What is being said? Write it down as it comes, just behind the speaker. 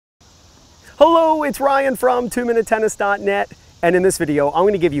Hello, it's Ryan from 2minutetennis.net, and in this video, I'm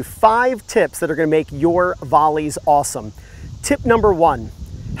going to give you 5 tips that are going to make your volleys awesome. Tip number 1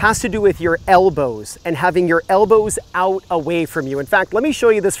 has to do with your elbows and having your elbows out away from you. In fact, let me show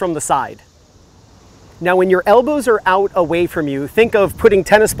you this from the side. Now, when your elbows are out away from you, think of putting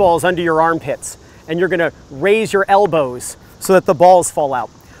tennis balls under your armpits, and you're going to raise your elbows so that the balls fall out.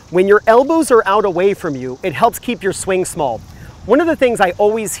 When your elbows are out away from you, it helps keep your swing small. One of the things I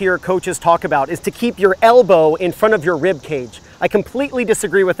always hear coaches talk about is to keep your elbow in front of your rib cage. I completely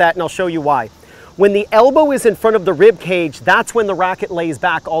disagree with that, and I'll show you why. When the elbow is in front of the rib cage, that's when the racket lays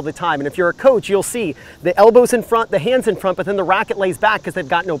back all the time. And if you're a coach, you'll see the elbow's in front, the hand's in front, but then the racket lays back because they've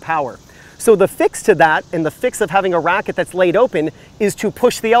got no power. So the fix to that, and the fix of having a racket that's laid open, is to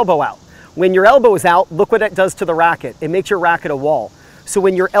push the elbow out. When your elbow is out, look what it does to the racket. It makes your racket a wall. So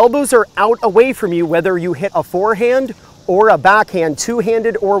when your elbows are out away from you, whether you hit a forehand or a backhand,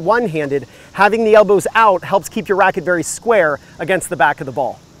 two-handed or one-handed, having the elbows out helps keep your racket very square against the back of the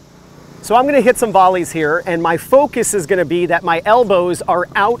ball. So I'm going to hit some volleys here, and my focus is going to be that my elbows are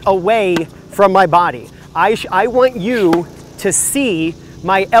out away from my body. I want you to see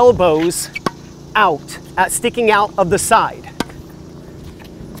my elbows out, sticking out of the side.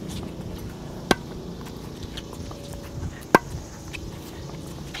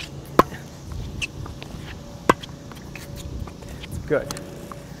 Good.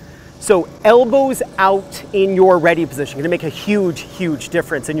 So elbows out in your ready position going to make a huge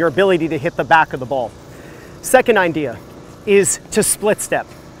difference in your ability to hit the back of the ball. Second idea is to split step.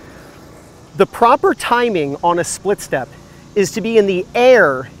 The proper timing on a split step is to be in the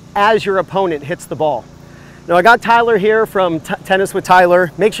air as your opponent hits the ball. Now, I got Tyler here from Tennis with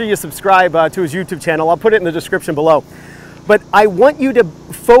Tyler. Make sure you subscribe to his YouTube channel. I'll put it in the description below. But I want you to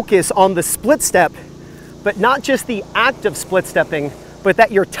focus on the split step, but not just the act of split stepping, but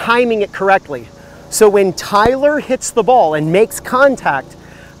that you're timing it correctly. So when Tyler hits the ball and makes contact,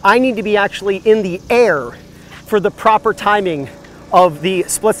 I need to be actually in the air for the proper timing of the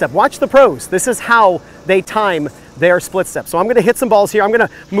split step. Watch the pros. This is how they time their split step. So I'm going to hit some balls here. I'm going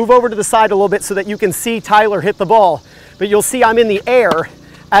to move over to the side a little bit so that you can see Tyler hit the ball, but you'll see I'm in the air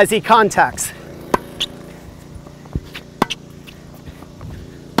as he contacts.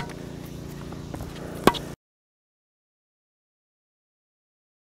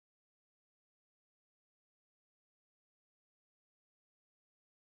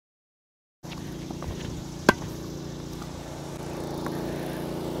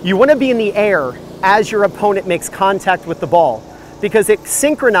 You want to be in the air as your opponent makes contact with the ball because it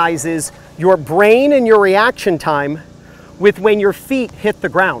synchronizes your brain and your reaction time with when your feet hit the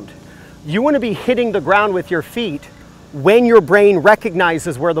ground. You want to be hitting the ground with your feet when your brain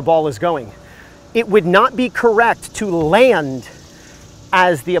recognizes where the ball is going. It would not be correct to land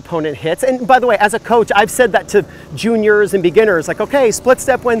as the opponent hits. And by the way, as a coach, I've said that to juniors and beginners, like, okay, split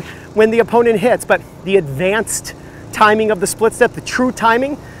step when the opponent hits, but the advanced timing of the split step, the true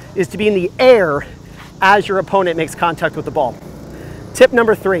timing, is to be in the air as your opponent makes contact with the ball. Tip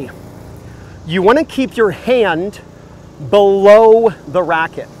number 3, you want to keep your hand below the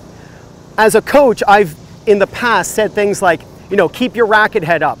racket. As a coach, I've in the past said things like, you know, keep your racket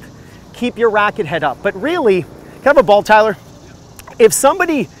head up, keep your racket head up. But really, can I have a ball, Tyler? If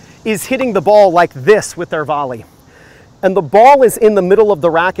somebody is hitting the ball like this with their volley, and the ball is in the middle of the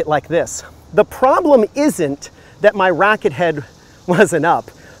racket like this, the problem isn't that my racket head wasn't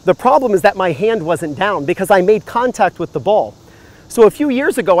up. The problem is that my hand wasn't down because I made contact with the ball. So a few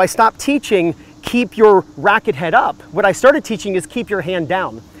years ago, I stopped teaching keep your racket head up. What I started teaching is keep your hand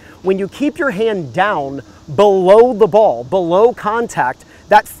down. When you keep your hand down below the ball, below contact,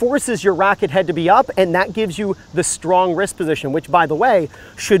 that forces your racket head to be up, and that gives you the strong wrist position, which, by the way,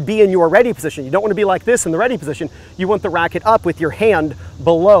 should be in your ready position. You don't want to be like this in the ready position. You want the racket up with your hand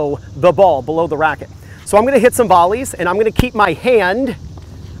below the ball, below the racket. So I'm going to hit some volleys, and I'm going to keep my hand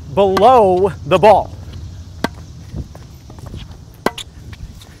below the ball.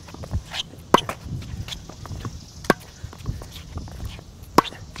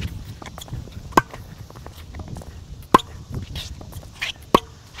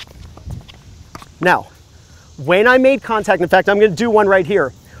 Now, when I made contact, in fact, I'm going to do one right here.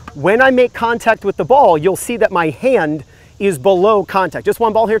 When I make contact with the ball, you'll see that my hand is below contact. Just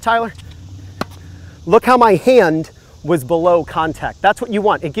one ball here, Tyler. Look how my hand was below contact. That's what you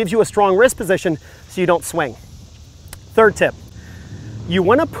want. It gives you a strong wrist position so you don't swing. Third tip, you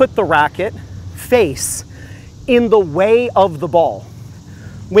want to put the racket face in the way of the ball.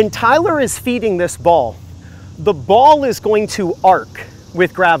 When Tyler is feeding this ball, the ball is going to arc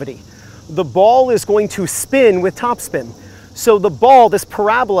with gravity. The ball is going to spin with topspin. So the ball, this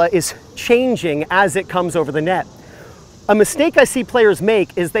parabola, is changing as it comes over the net. A mistake I see players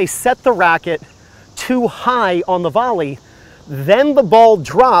make is they set the racket too high on the volley, then the ball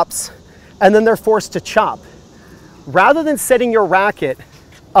drops, and then they're forced to chop. Rather than setting your racket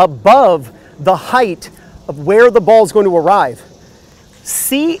above the height of where the ball is going to arrive,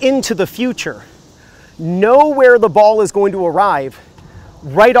 see into the future. Know where the ball is going to arrive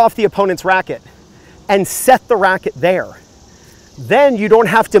right off the opponent's racket and set the racket there. Then you don't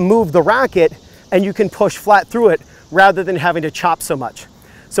have to move the racket and you can push flat through it rather than having to chop so much.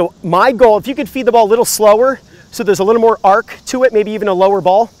 So my goal, if you could feed the ball a little slower so there's a little more arc to it, maybe even a lower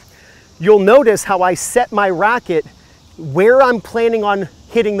ball, you'll notice how I set my racket where I'm planning on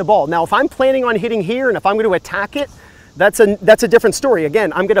hitting the ball. Now, if I'm planning on hitting here and if I'm going to attack it, that's a different story.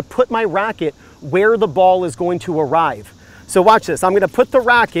 Again, I'm going to put my racket where the ball is going to arrive. So watch this. I'm going to put the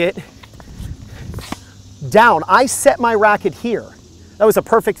racket down. I set my racket here. That was a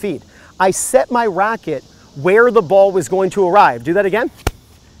perfect feed. I set my racket where the ball was going to arrive. Do that again.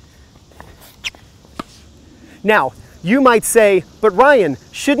 Now, you might say, but Ryan,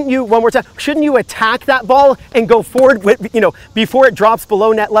 shouldn't you, one more time, shouldn't you attack that ball and go forward with, before it drops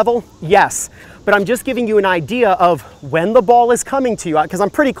below net level? Yes, but I'm just giving you an idea of when the ball is coming to you, because I'm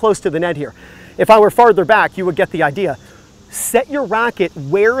pretty close to the net here. If I were farther back, you would get the idea. Set your racket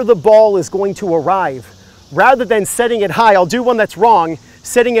where the ball is going to arrive, rather than setting it high. I'll do one that's wrong,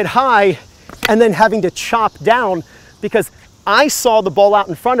 setting it high and then having to chop down, because I saw the ball out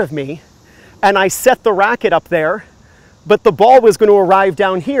in front of me and I set the racket up there, but the ball was going to arrive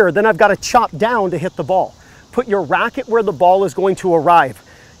down here. Then I've got to chop down to hit the ball. Put your racket where the ball is going to arrive.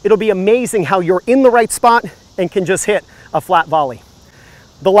 It'll be amazing how you're in the right spot and can just hit a flat volley.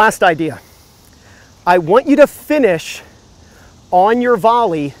 The last idea. I want you to finish on your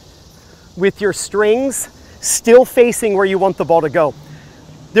volley with your strings still facing where you want the ball to go.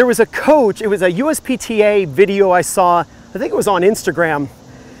 There was a coach, it was a USPTA video I saw, I think it was on Instagram,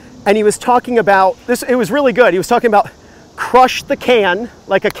 and he was talking about this. It was really good. He was talking about crush the can,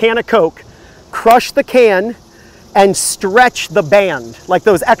 like a can of Coke, crush the can and stretch the band, like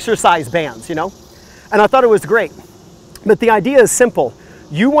those exercise bands, And I thought it was great. But the idea is simple.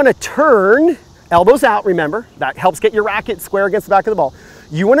 You want to turn, elbows out, remember, that helps get your racket square against the back of the ball.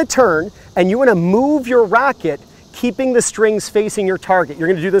 You want to turn and you want to move your racket, keeping the strings facing your target. You're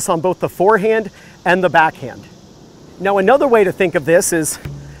going to do this on both the forehand and the backhand. Now, another way to think of this is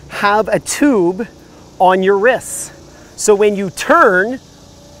have a tube on your wrists. So when you turn,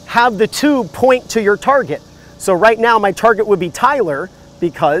 have the tube point to your target. So right now my target would be Tyler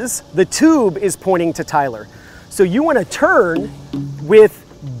because the tube is pointing to Tyler. So you want to turn with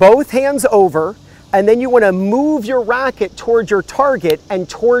both hands over, and then you want to move your racket towards your target and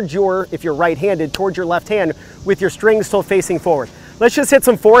towards your, if you're right-handed, towards your left hand with your strings still facing forward. Let's just hit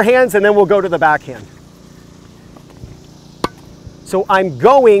some forehands and then we'll go to the backhand. So I'm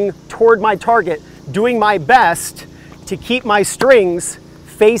going toward my target, doing my best to keep my strings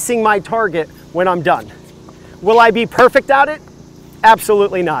facing my target when I'm done. Will I be perfect at it?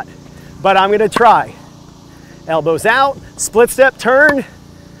 Absolutely not, but I'm gonna try. Elbows out, split step, turn.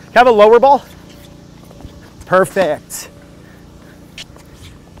 Have a lower ball. Perfect.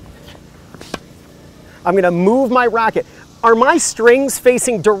 I'm gonna move my racket. Are my strings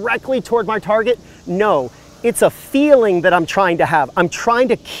facing directly toward my target? No, it's a feeling that I'm trying to have. I'm trying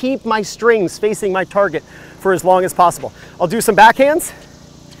to keep my strings facing my target for as long as possible. I'll do some backhands.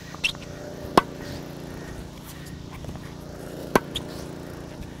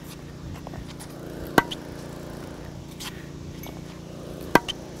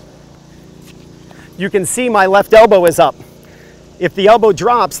 You can see my left elbow is up. If the elbow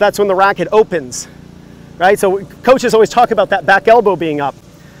drops, that's when the racket opens, right? So coaches always talk about that back elbow being up.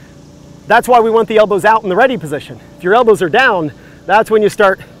 That's why we want the elbows out in the ready position. If your elbows are down, that's when you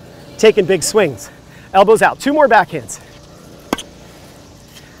start taking big swings. Elbows out, 2 more backhands.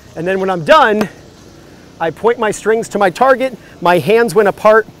 And then when I'm done, I point my strings to my target, my hands went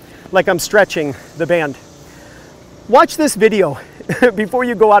apart like I'm stretching the band. Watch this video before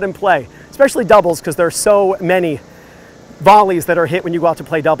you go out and play, especially doubles, because there are so many volleys that are hit when you go out to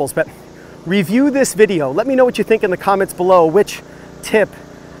play doubles. But review this video. Let me know what you think in the comments below, which tip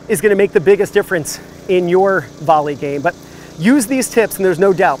is going to make the biggest difference in your volley game. But use these tips and there's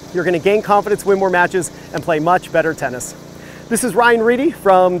no doubt you're going to gain confidence, win more matches, and play much better tennis. This is Ryan Reedy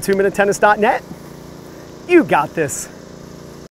from 2minutetennis.net. You got this.